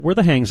We're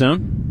the Hang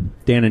Zone.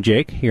 Dan and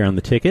Jake here on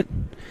the ticket.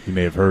 You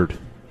may have heard.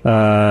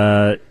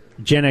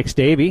 Gen X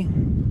Davey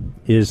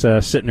is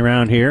sitting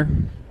around here,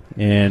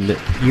 and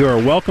you are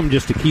welcome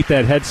just to keep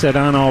that headset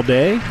on all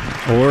day,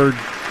 or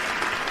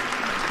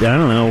I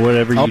don't know,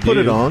 whatever you do. I'll put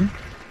it on.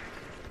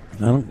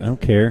 I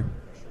don't care.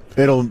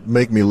 It'll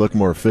make me look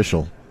more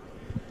official.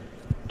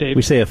 Dave.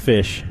 We say a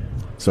fish.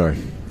 Sorry.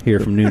 Here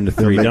from noon to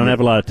 3. Don't have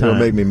a lot of time. It'll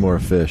make me more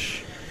a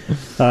fish.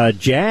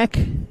 Jack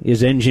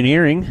is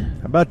engineering.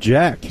 How about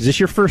Jack? Is this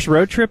your first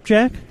road trip,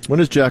 Jack?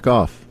 When is Jack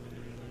off?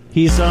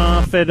 He's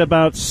off at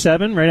about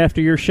 7, right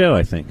after your show,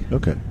 I think.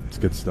 Okay. It's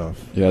good stuff.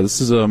 Yeah,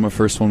 this is my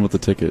first one with the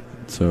ticket.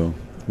 So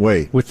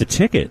wait, with the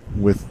ticket,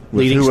 with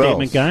leading who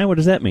statement else? guy. What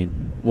does that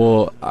mean?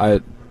 Well,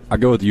 I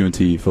go with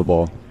UNT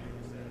football.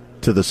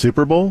 To the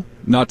Super Bowl?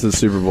 Not to the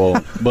Super Bowl,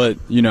 but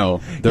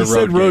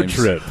the road games.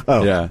 trip.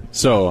 Oh, yeah.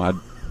 So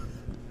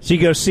you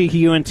go see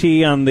UNT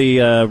on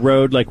the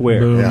road, like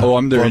where? Yeah.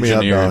 I'm their Blow me up,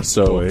 engineer. dog.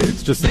 So Boy,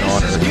 it's just an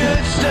honor.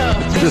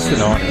 It's just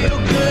an honor.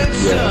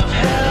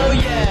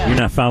 yeah. You're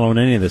not following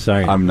any of this,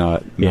 are you? I'm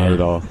not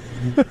at all.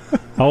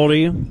 How old are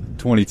you?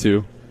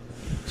 22.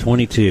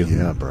 22.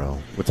 Yeah, bro.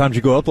 What time did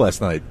you go up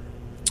last night?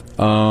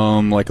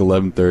 Like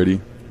 11:30.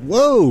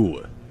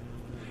 Whoa.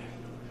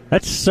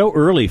 That's so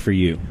early for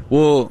you.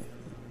 Well,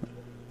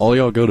 all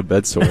y'all go to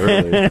bed so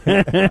early.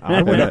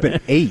 I went up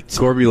at 8.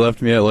 Corby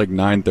left me at like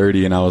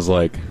 9:30, and I was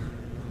like,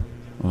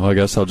 well, I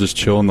guess I'll just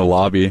chill in the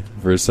lobby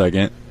for a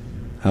second,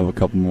 have a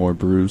couple more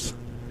brews.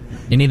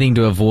 Anything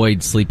to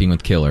avoid sleeping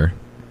with Killer.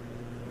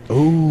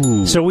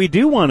 Ooh. So we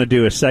do want to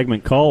do a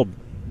segment called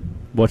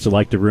What's It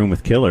Like to Room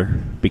with Killer,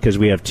 because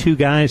we have two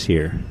guys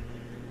here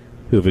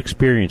who have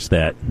experienced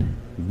that.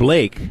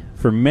 Blake,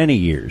 for many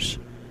years,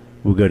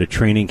 will go to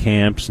training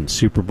camps and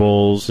Super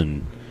Bowls,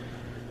 and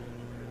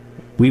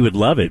we would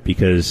love it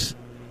because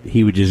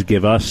he would just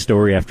give us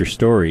story after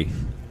story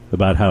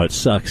about how it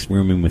sucks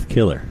rooming with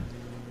Killer.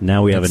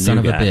 Now we have a new son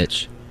of guy. a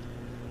bitch.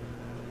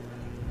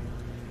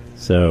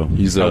 So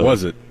How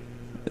was it?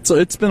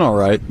 It's been all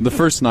right. The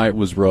first night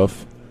was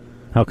rough.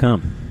 How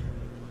come?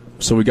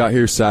 So we got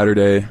here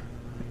Saturday,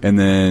 and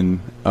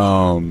then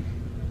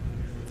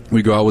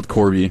we go out with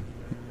Corby.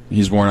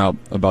 He's worn out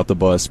about the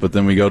bus, but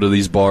then we go to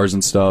these bars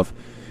and stuff,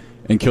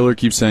 and Killer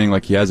keeps saying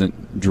like he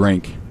hasn't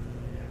drank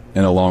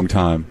in a long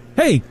time.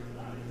 Hey.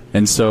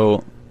 And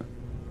so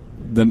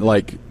then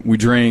like we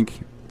drink,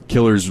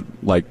 Killer's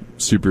like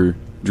super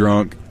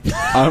drunk.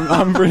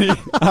 I'm pretty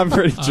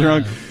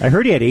drunk. I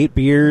heard he had 8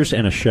 beers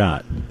and a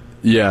shot.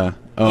 Yeah.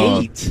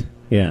 8?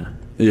 Yeah.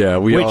 Yeah,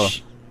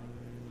 Which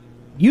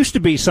used to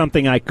be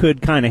something I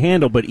could kind of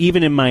handle, but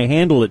even in my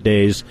handle it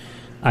days,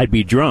 I'd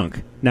be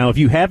drunk. Now, if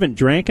you haven't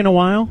drank in a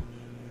while...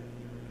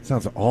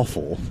 Sounds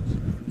awful.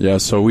 Yeah,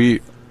 so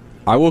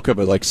I woke up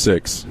at like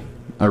 6.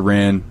 I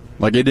ran.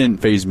 Like, it didn't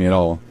faze me at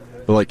all.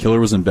 But, like, Killer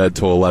was in bed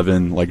till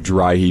 11, like,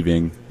 dry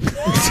heaving.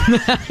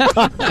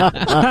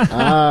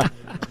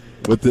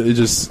 It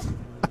just...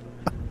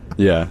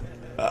 Yeah.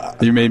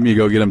 You made me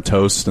go get him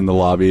toast in the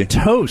lobby.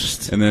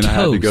 Toast? And then I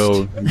had to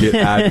go get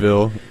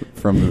Advil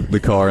from the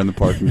car in the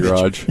parking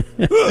garage.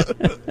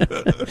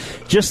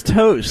 Just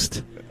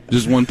toast.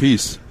 Just one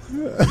piece.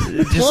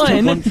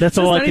 That's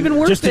all I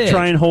can... Just to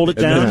try and hold it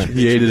down?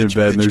 He ate it in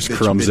bed, and there's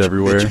crumbs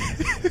everywhere.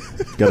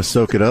 Got to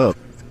soak it up.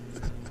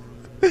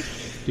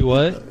 Do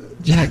what?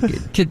 Jack,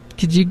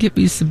 could you get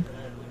me some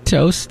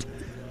toast?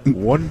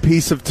 One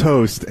piece of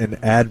toast and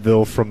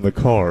Advil from the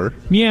car.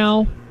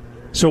 Meow.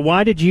 So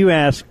why did you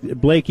ask...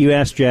 Blake, you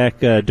asked Jack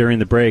during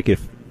the break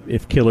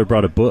if Killer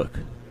brought a book.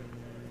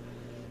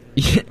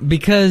 Yeah,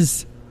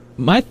 because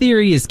my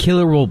theory is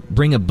Killer will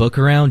bring a book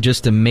around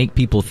just to make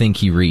people think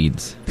he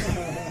reads.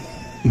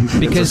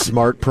 Because it's a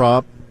smart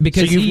prop.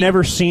 Because so you've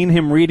never seen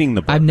him reading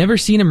the book? I've never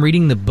seen him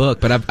reading the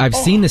book, but I've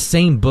seen the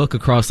same book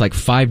across like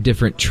 5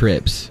 different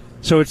trips.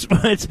 So it's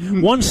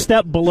one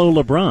step below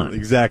LeBron.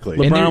 Exactly.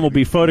 LeBron will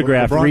be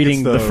photographed LeBron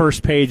reading gets the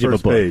first page of a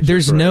book. page,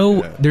 There's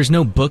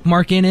no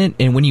bookmark in it,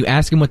 and when you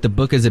ask him what the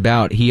book is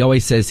about, he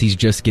always says he's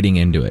just getting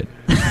into it.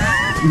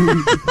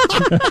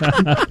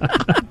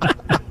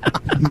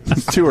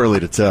 It's too early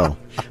to tell.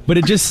 But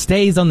it just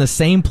stays on the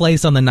same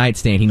place on the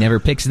nightstand. He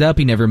never picks it up.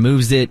 He never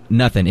moves it.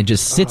 Nothing. It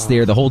just sits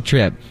there the whole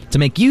trip to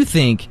make you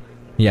think,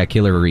 yeah,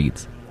 Killer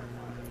reads.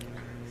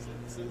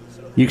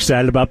 You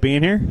excited about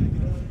being here?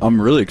 I'm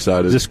really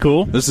excited. Is this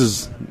cool?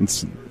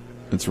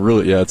 It's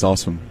really, yeah, it's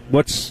awesome.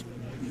 What's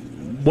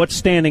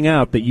standing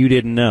out that you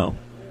didn't know?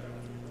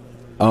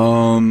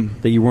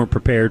 That you weren't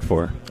prepared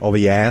for? All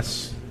the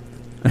ass.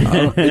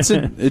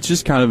 It's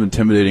just kind of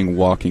intimidating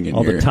walking in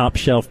All here. the top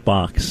shelf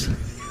box,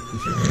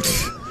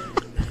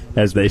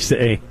 as they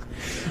say.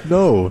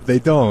 No, they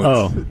don't.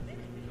 Oh,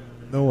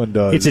 no one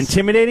does. It's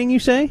intimidating, you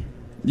say?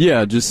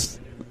 Yeah,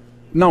 just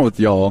not with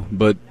y'all,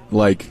 but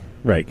like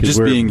right,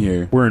 just being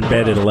here. We're in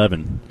bed at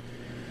 11.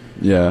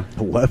 Yeah,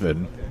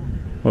 11.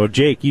 Well,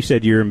 Jake, you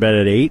said you were in bed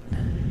at 8.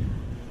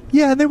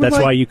 Yeah, they were.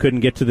 That's why you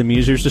couldn't get to the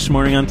Musers this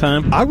morning on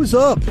time. I was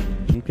up.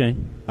 Okay,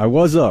 I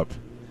was up.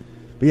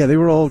 But yeah, they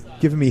were all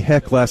giving me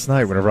heck last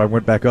night whenever I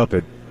went back up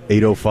at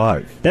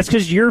 8:05. That's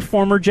because you're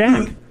former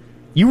Jack.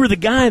 You were the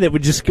guy that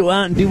would just go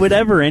out and do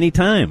whatever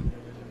anytime.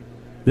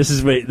 This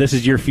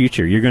is your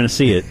future. You're going to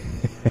see it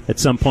at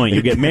some point.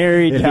 You get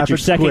married, you get your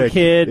second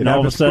kid, and all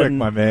of a sudden,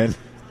 my man.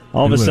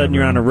 all of a sudden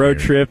you're on a road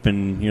trip,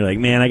 and you're like,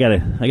 man, I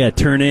gotta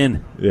turn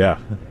in. Yeah.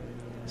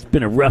 It's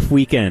been a rough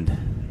weekend.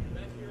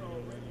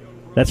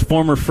 That's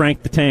former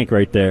Frank the Tank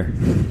right there.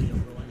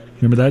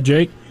 Remember that,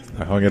 Jake?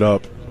 I hung it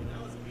up.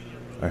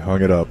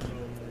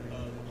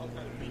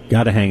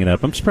 Got to hang it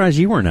up. I'm surprised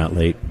you weren't out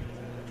late.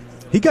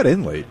 He got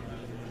in late.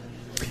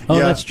 Oh,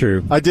 Yeah, that's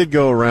true. I did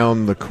go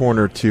around the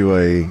corner to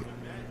a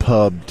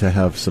pub to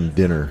have some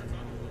dinner.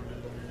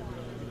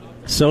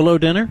 Solo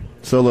dinner?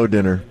 Solo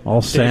dinner.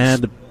 All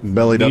sad.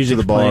 Bellied up to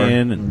music's the bar.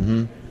 playing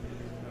and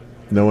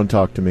No one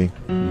talked to me.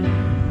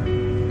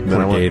 Then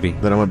Poor Davey.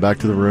 Then I went back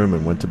to the room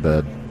and went to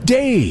bed.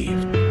 Dave!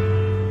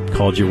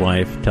 Called your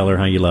wife. Tell her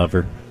how you love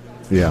her.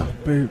 Yeah.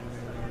 Babe,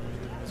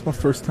 it's my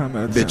first time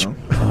out of Bitch. town.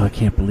 Oh, I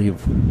can't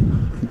believe.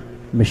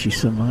 Miss you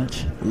so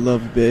much. I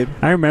love you, babe.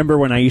 I remember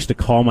when I used to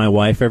call my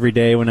wife every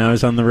day when I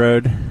was on the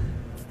road.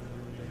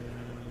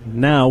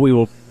 Now we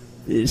will...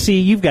 See,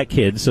 you've got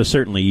kids, so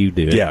certainly you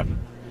do it. Yeah.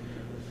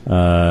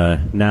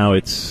 Now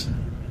it's...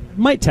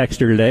 Might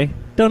text her today.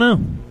 Don't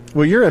know.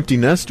 Well, you're empty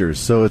nesters,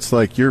 so it's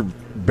like you're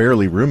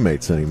barely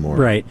roommates anymore.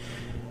 Right.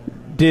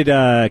 Did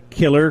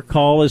Killer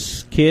call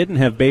his kid and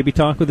have baby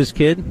talk with his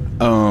kid?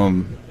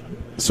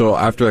 So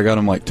after I got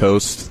him like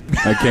toast,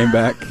 I came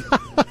back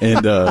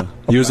and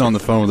he was on the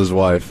phone with his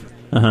wife.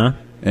 Uh-huh.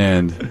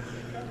 And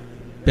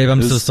Babe,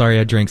 I'm so sorry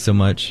I drank so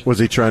much. Was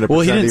he trying to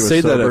well, he pretend didn't was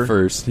say sober? that at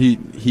first.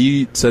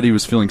 He said he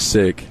was feeling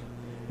sick,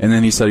 and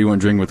then he said he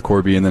went drinking with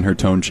Corby, and then her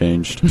tone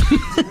changed.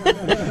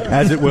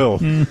 As it will.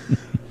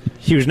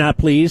 She was not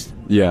pleased?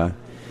 Yeah.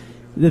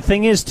 The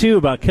thing is, too,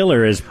 about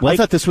Killer is I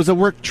thought this was a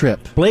work trip.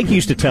 Blake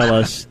used to tell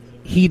us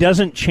he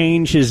doesn't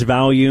change his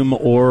volume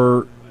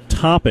or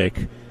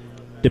topic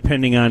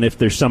depending on if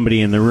there's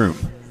somebody in the room.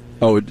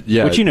 Oh,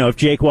 yeah. Which, if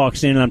Jake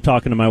walks in and I'm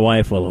talking to my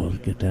wife, well, we'll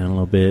get down a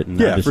little bit. And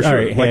Yeah, I'll for all sure.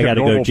 right, hey, Like I a got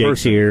to go. normal Jake's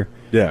person. here.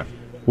 Yeah.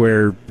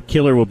 Where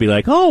Killer will be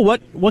like, oh,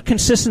 what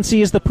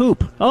consistency is the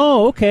poop?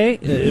 Oh,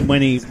 okay.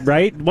 When he,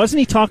 right? Wasn't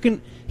he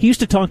talking... He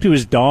used to talk to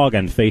his dog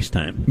on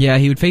FaceTime. Yeah,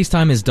 he would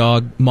FaceTime his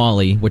dog,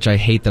 Molly, which I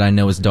hate that I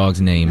know his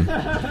dog's name.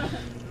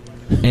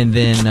 And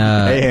then...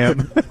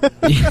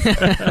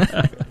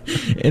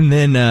 and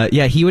then,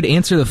 he would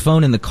answer the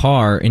phone in the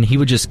car, and he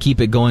would just keep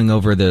it going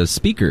over the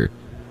speaker.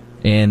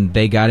 And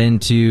they got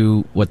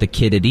into what the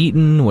kid had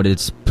eaten, what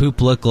its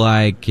poop looked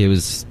like. It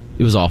was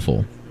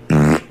awful.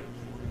 Right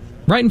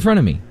in front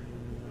of me.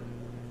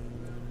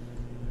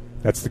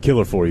 That's the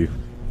Killer for you.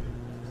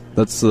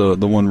 That's the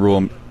one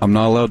rule. I'm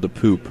not allowed to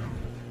poop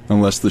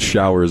unless the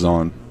shower is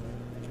on.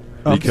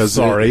 Because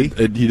sorry.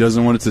 He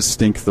doesn't want it to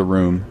stink the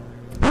room.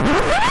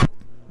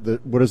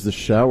 What does the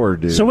shower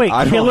do? So wait,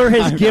 Killer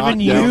has given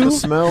knocked down you the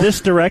smell?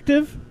 this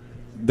directive?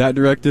 That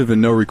directive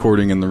and no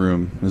recording in the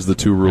room is the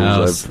two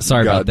rules I've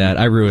Sorry about that.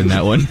 I ruined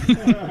that one.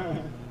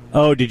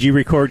 Oh, did you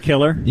record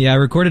Killer? Yeah, I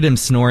recorded him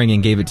snoring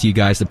and gave it to you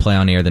guys to play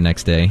on air the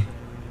next day.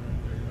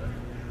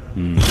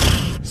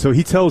 So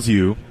he tells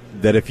you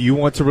that if you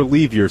want to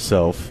relieve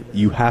yourself,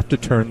 you have to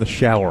turn the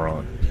shower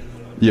on.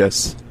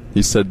 Yes.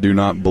 He said do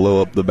not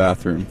blow up the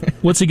bathroom.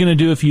 What's he going to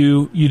do if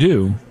you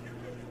do?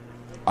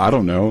 I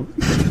don't know.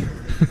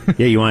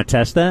 Yeah, you want to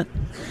test that?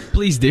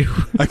 Please do.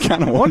 I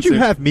kind of Why want don't you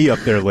to. have me up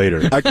there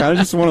later? I kind of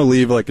just want to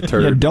leave like a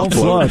turd. Yeah, don't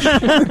Float.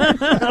 flush.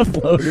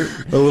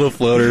 A little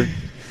floater.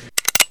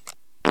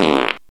 All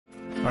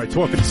right,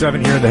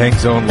 12:57 here in the Hang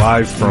Zone,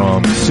 live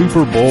from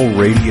Super Bowl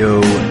Radio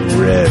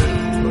Rev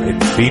in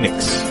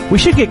Phoenix. We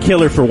should get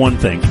Killer for one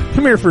thing.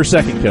 Come here for a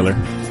second, Killer.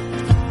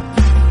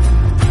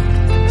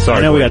 Sorry,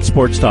 I know we Blake. got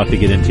sports talk to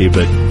get into,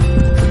 but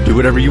Do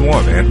whatever you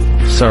want,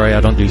 man. Sorry,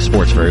 I don't do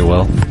sports very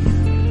well.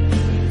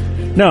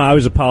 no, I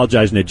was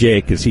apologizing to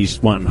Jake because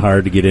he's wanting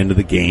hard to get into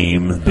the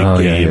game, big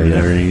game, and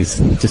everything. He's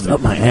just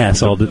up my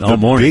ass all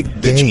morning.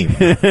 Big game.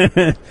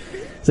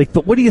 It's like,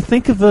 but what do you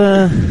think of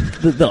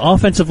the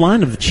offensive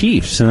line of the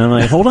Chiefs? And I'm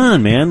like, hold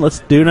on, man, let's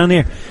do it on the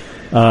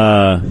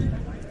air.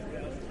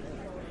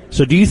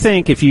 So do you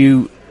think if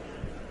you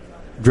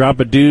drop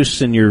a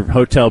deuce in your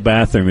hotel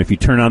bathroom, if you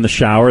turn on the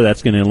shower,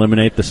 that's going to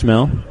eliminate the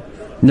smell?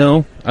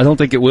 No, I don't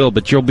think it will,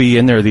 but you'll be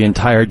in there the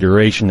entire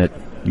duration that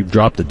you've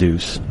dropped the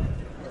deuce.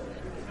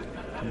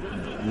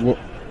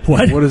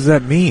 What? What does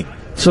that mean?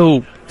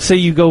 So, say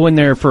you go in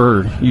there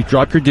you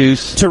drop your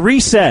deuce. To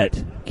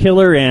reset,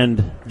 Killer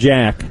and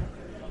Jack,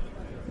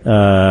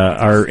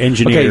 our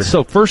engineer. Okay,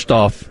 so first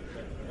off,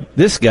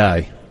 this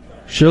guy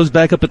shows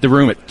back up at the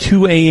room at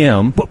 2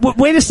 a.m.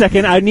 Wait a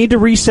second. I need to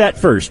reset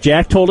first.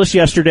 Jack told us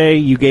yesterday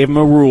you gave him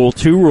a rule,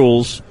 2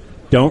 rules.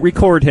 Don't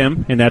record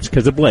him, and that's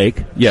because of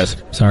Blake. Yes.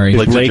 Sorry.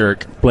 Blake's a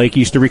jerk. Blake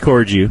used to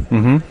record you.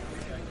 Mm-hmm.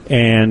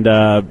 And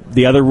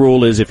the other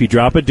rule is if you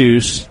drop a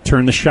deuce,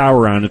 turn the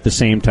shower on at the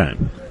same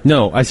time.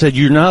 No, I said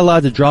you're not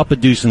allowed to drop a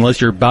deuce unless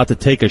you're about to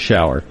take a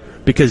shower,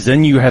 because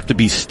then you have to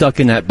be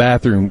stuck in that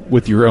bathroom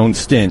with your own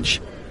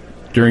stench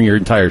during your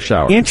entire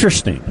shower.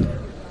 Interesting.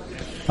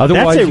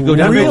 Otherwise, you go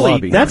down to the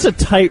lobby. That's a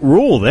tight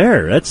rule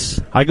there.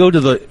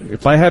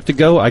 If I have to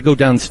go, I go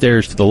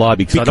downstairs to the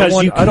lobby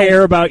because you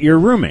care about your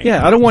roommate.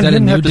 Yeah, I don't want Is that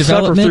him a to have new to suffer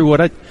development? through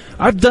what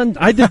I've done.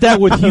 I did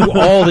that with you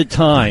all the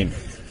time.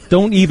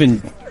 Don't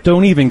even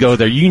go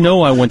there. You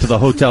know I went to the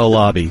hotel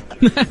lobby.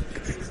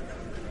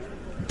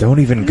 Don't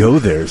even go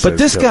there. But says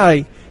this Killer.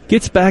 guy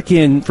gets back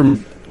in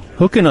from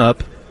hooking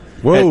up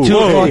Whoa, at 2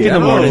 o'clock in the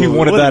morning. He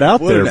wanted that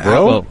out there,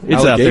 bro. Well,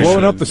 it's out there.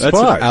 Blowing up the That's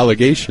spot. an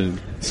allegation.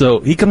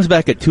 So he comes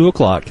back at 2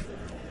 o'clock,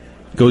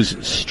 goes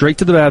straight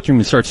to the bathroom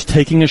and starts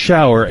taking a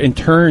shower and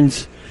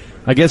turns,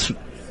 I guess,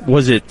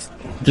 was it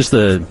just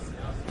the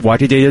Why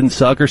Today Didn't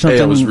Suck or something?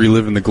 Hey, I was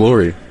reliving the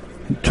glory.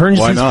 Turns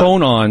Why his not?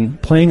 phone on,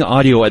 playing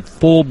audio at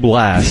full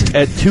blast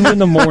at 2 in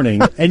the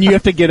morning. And you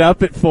have to get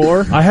up at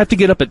 4? I have to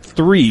get up at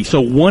 3, so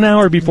 1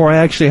 hour before I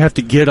actually have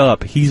to get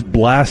up, he's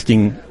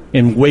blasting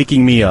and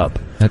waking me up.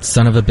 That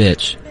son of a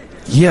bitch.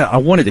 Yeah, I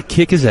wanted to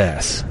kick his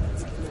ass.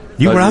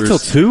 You were out till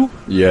Tigers. 2?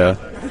 Yeah.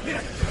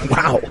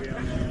 Wow.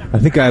 I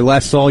think I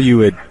last saw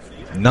you at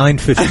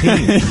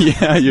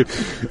 9:15. Yeah,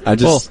 I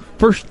just... Well,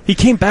 first, he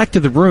came back to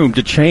the room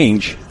to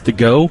change, to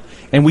go,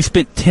 and we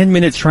spent 10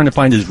 minutes trying to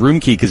find his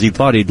room key because he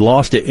thought he'd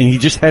lost it, and he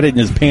just had it in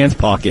his pants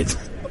pocket.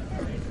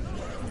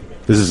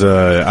 This is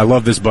I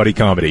love this buddy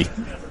comedy.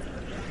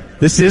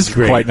 This is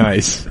great. Quite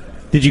nice.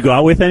 Did you go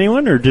out with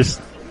anyone or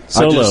just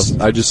solo?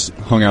 I just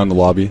hung out in the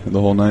lobby the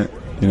whole night,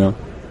 you know?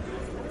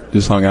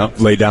 Just hung out.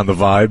 Lay down the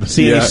vibe.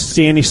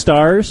 See any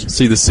stars?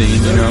 See the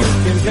scene, you know?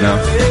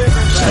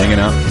 Just hanging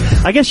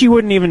out. I guess you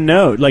wouldn't even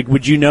know. Like,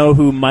 would you know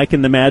who Mike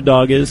and the Mad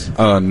Dog is?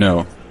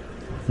 No.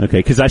 Okay,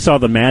 because I saw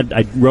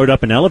I rode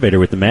up an elevator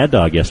with the Mad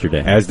Dog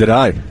yesterday. As did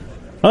I.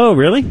 Oh,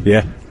 really?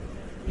 Yeah,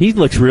 He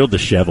looks real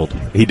disheveled.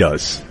 he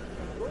does.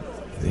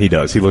 He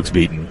does. He looks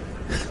beaten.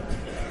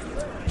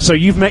 So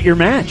you've met your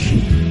match.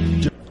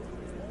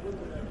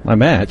 My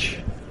match?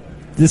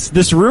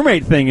 This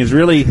roommate thing is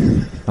really...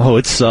 Oh,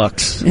 it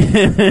sucks.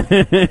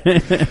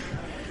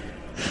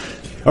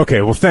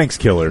 Okay, well, thanks,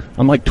 Killer.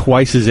 I'm like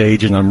twice his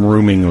age, and I'm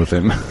rooming with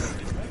him.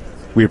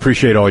 We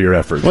appreciate all your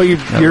efforts. Well, you're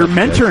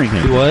mentoring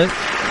him. Do what?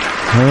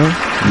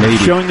 Huh? Maybe.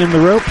 Showing him the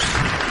ropes.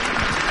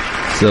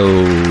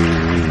 So,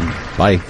 bye.